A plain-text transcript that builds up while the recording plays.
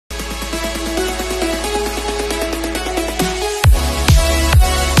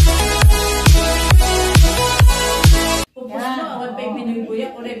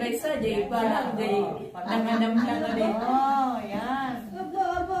lang day. Nanganam lang na day. Oh, yan.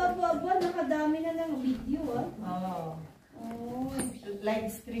 Aba, nakadami na ng video, ah. Oh. Oh.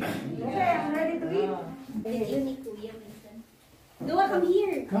 Live stream. Okay, I'm ready to eat. Video ni Kuya minsan. Noah, come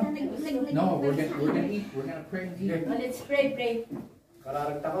here. Come. No, we're gonna eat. We're gonna pray and eat. Oh, let's pray.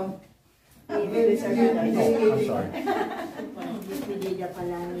 Kararagta ko. Oh, I'm sorry. Despedida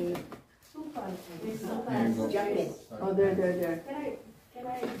pala ni Super. There you go. Jacket. Sorry. Oh, there. Can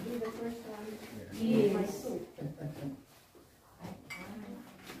I do the first one? Yes. My soup.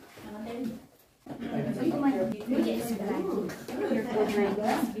 Kuya is vlogging.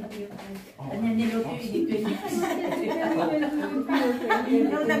 Ano niluto yung dito yun?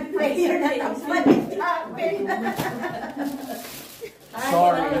 Nung nag-prayer na tapos malit-tapin.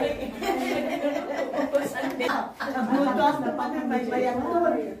 Sorry. Butos na pa ng may bayan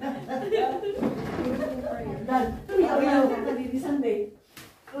ko. Uyaw ka kanini Sunday.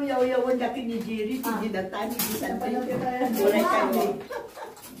 Uyaw wag natin ni Jerry, hindi na tayo ni Sunday. Wala kami.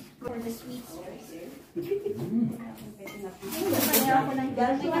 For the sweets.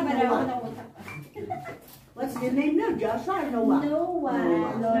 What's the name now? Joshua or Noah? Noah.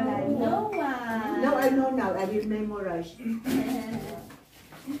 No, I know now. I will memorize.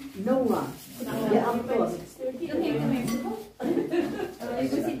 Noah. The actor. Come here. Ay,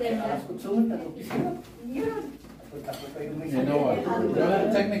 ko si Brenda. You know what? Well,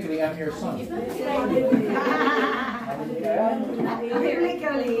 technically, I'm your son.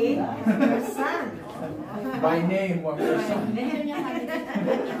 Biblically, your son. By name, what your son?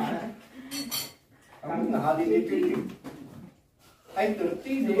 Ang nakalilig ay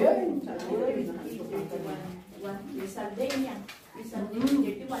 30 na yan. Sunday niya.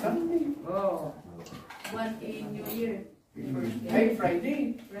 Sunday, 31. Oh. One in New Year. Ay,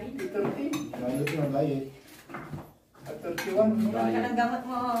 Friday. 30. Lalo yun, layo. At 31. Ka ng gamot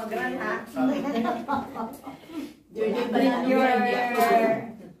mo, gran ha? Journey pa rin yung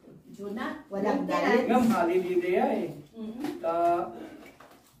Juna. Walang diet. Ngam, holiday eh.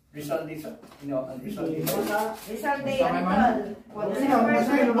 Rizal dito. Rizal dito. Rizal Day, Sama man?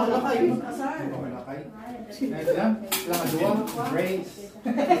 anniversary. Malakay. Malakay. Next lang. Lang dua. Grace.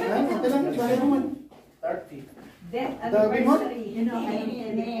 30. Death anniversary. You know,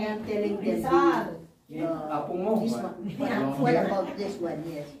 I'm telling them. Rizal. Apong mo. This one. What about this one?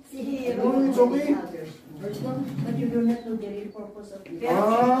 Yes. Si Hero. Oh, it's okay. But you do not know the real purpose of it. Pero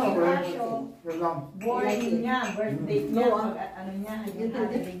si Ignacio, Lang. born niya, birthday niya, ano niya, yung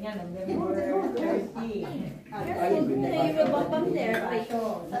holiday niya, November 30.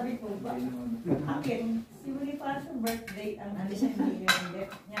 Sabi ko ba, akin, si Bonifacio birthday ang ano siya, hindi yung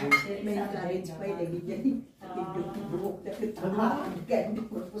death niya. May clarence pa yun, ganyan. Buhok na kita. Ganyan,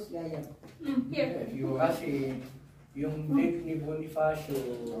 purpose gaya. Here. Kasi yung date ni Bonifacio,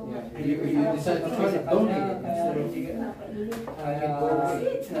 You decide to donate it.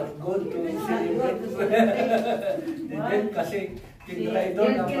 go to celebrate. Kasi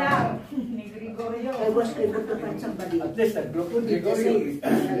tinraidor naman. Ni Gregorio. I was able to find somebody. At least nag-group with Gregorio.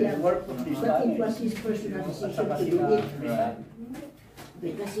 Work of this But it was time. his personal decision Saka to do sila, it. Right.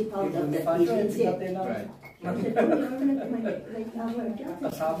 Because he found out that he Bonifacio, didn't say. natin ang Right. Like our job.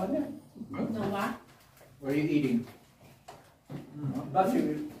 kasama niya. Noah. What are you eating?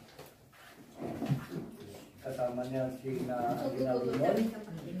 Kasi kasama niya si na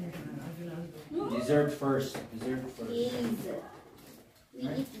Dessert first. Dessert first. Yes. We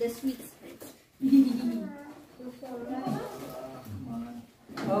eat the sweets first.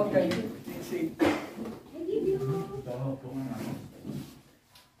 Okay. See. I give you.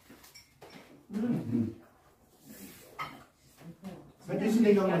 Pwede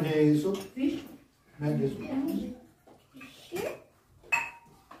sinigang mo niya soup? Fish? Pwede soup.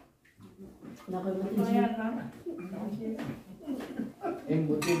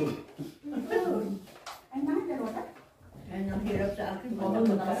 Embutido. Yan ang hirap sa akin.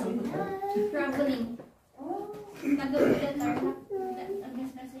 Traveling. Nagagulat na ang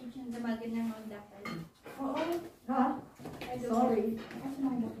message yung damagin ng mga dakal. Ha? Sorry.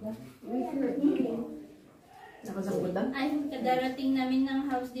 Ay, kadarating namin ng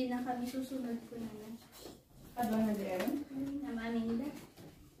house din na kami susunod ko na lang. Namanin nila.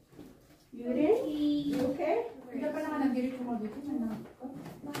 Yuri? Okay. Hindi pa naman nag-direct mo dito.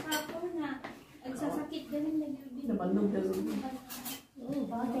 Baka po na nagsasakit din na gabi.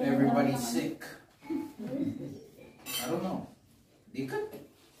 Everybody's sick. I don't know. Dikat?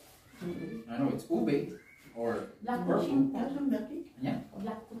 I know it's ube or Black purple. Cochinta. Yeah.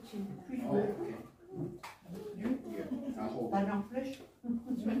 Black Cochinta. Oh, okay. Ako. Parang fresh.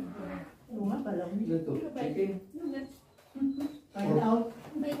 Oo nga, palang. Ito, chicken. Find out.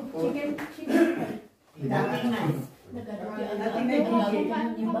 Chicken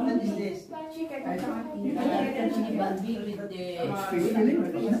What is this? Ni Bambi with the...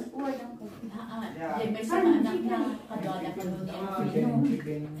 May sama anak na kadwala ka nun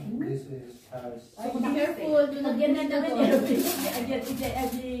This is has. Careful, do not get that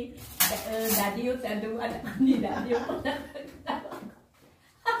daddy yung tando anak ni daddy yung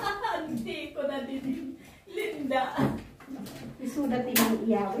hindi ko na din Linda. Isulat yung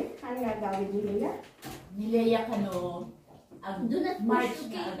iyawin. Ano gagawin ni Leia? Nileya ka no, ang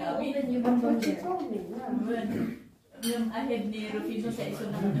March na agawin. Yung ahead ni Rufino sa iso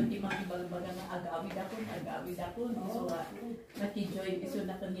naman ng timang ibalbaga na agawid ako. So, mati-joy iso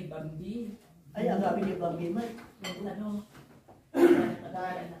na ka ni Bambi. Ay, agawin ni Bambi man. Ano,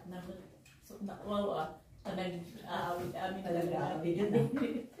 anak na so, nakwawa. Nag-aawid amin talaga.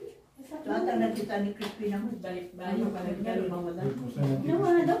 Lahat ang nakita ni Crispy naman. Balik-balik. Nawa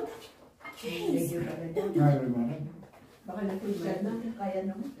daw. Kaya naman. Baka nakulisan na. Kaya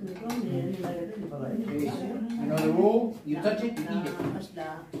naman. You know the rule? You touch it, you eat it. Mas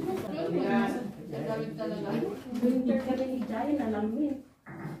na. Gagawin talaga. Winter kami ni Jai na lang yun.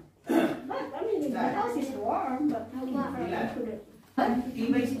 But I mean, the house is warm, but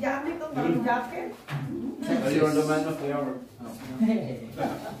Ibay si jacket to. Parang jacket. You're the man of the hour.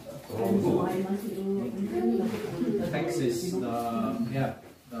 Texas,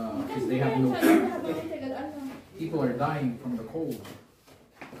 because they have no. People are dying from the cold.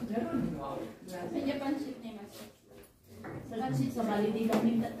 Medyo pansit na yung maso. Pansit sa Bali, di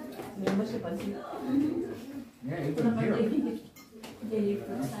kami Member si Pansin. Yeah, even here.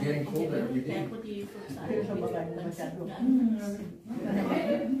 It's getting colder every day. Pero sa mga masyado.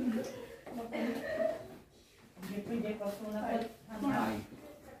 Hindi pwede pa po na. Hi.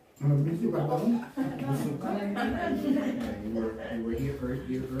 Busy pa ba? You were here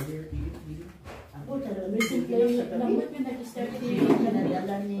earlier eating? Ako talaga. Lamot yung nag-start ni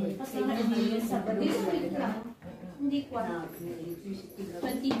Nadala ni Pasama ni sa This week lang. Hindi ko alam.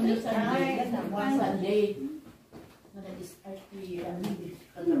 23 Sunday. Nag-start ni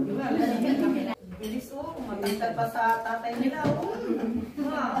bilis oh, maganda pa sa tatay nila oh.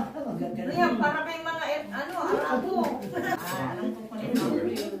 Yan, para kayong mga Arabo. Alam ko pa rin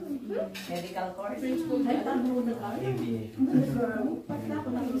medical course. Ay, tamo na ka? AB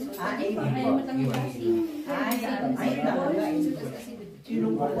po. Ay, talaga. Sino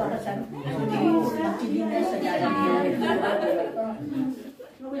po para sa hindi na sa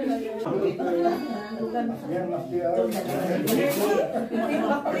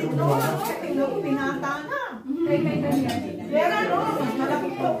pinata na. Pero no, mas malaki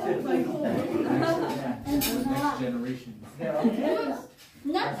po. Next generation.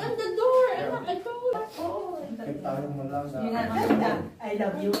 Not on the door! Anak, ito! Tayo mo lang I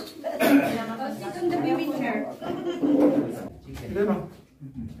love you. Sit on the baby chair. Hindi na.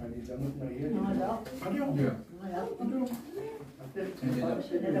 Damot na yan. Ano? Yeah. Ended up.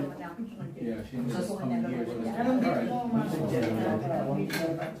 Yeah, she ended up coming here. So it's Anong all gusto mo,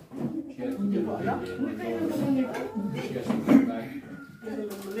 right. She has to get She has to come back.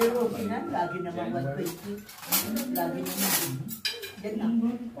 Pero lagi naman 120. Lagi naman. Yan na.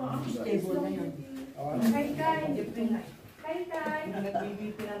 Stable na yun. Kay.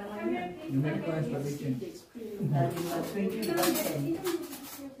 Nag-BBP na naman yan. You make plans for weekend. Lagi naman 20.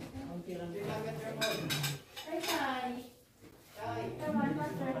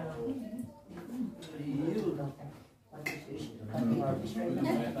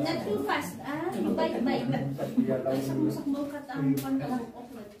 Not too fast, ah. Bye-bye. Ay, sakmo ka ang pantalong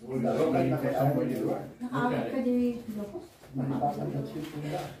okra. Nakawit ka di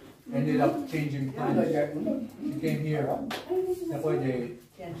Ended up changing plans. She came here. That's why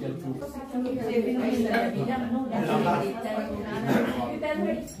she had to.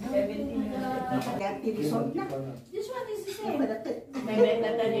 This one is the same. May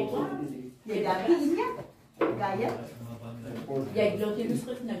nagtatali ko. Gaya. Jay, glotin mo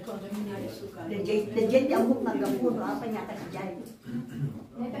sa nagkondom ni suka. Legit yung huk ng gapuno. Apa niya kasi Jai.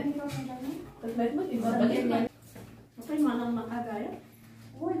 Pagbayad mo, ibabalik na. Okay, manang makagaya.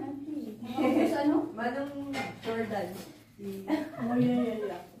 Oh, nanti. Tapos ano? Manang Jordan. Oh,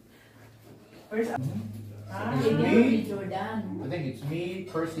 yeah. First, Ni Jordan. I think it's me,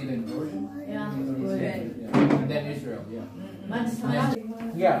 Percy, then Jordan. Yeah. Yeah. And then Israel. Yeah.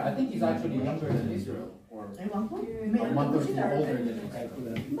 Yeah, I think he's actually younger than Israel, or ewan ko. a month or two older than Israel.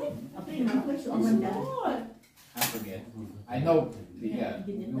 Ako yung mga first Amanda. I forget. I know. Yeah,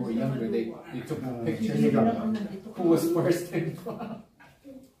 we were younger. They took pictures. Who was first?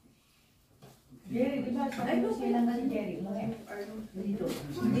 Jerry, di ba? Sabi mo sila nga ni Jerry. Dito.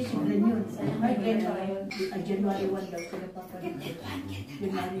 Hindi si Glenn yun. Ay, Glenn pa yun. January 1 daw sila papalit.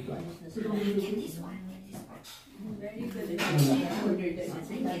 January 2 alis na. Sila ang Very good. order na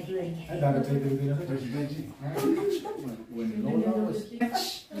sila Glenn. Ay, darating din na. There's veggie. When Lola was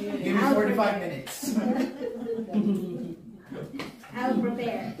give me 45 minutes. I'll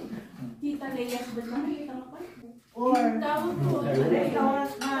prepare. Tita Leia, ba naman kita mo pa? Or, Tawag ko.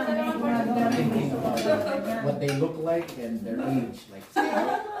 Thinking about what they look like and their age. Like,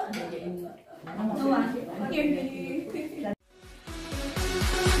 Ito ah. Here.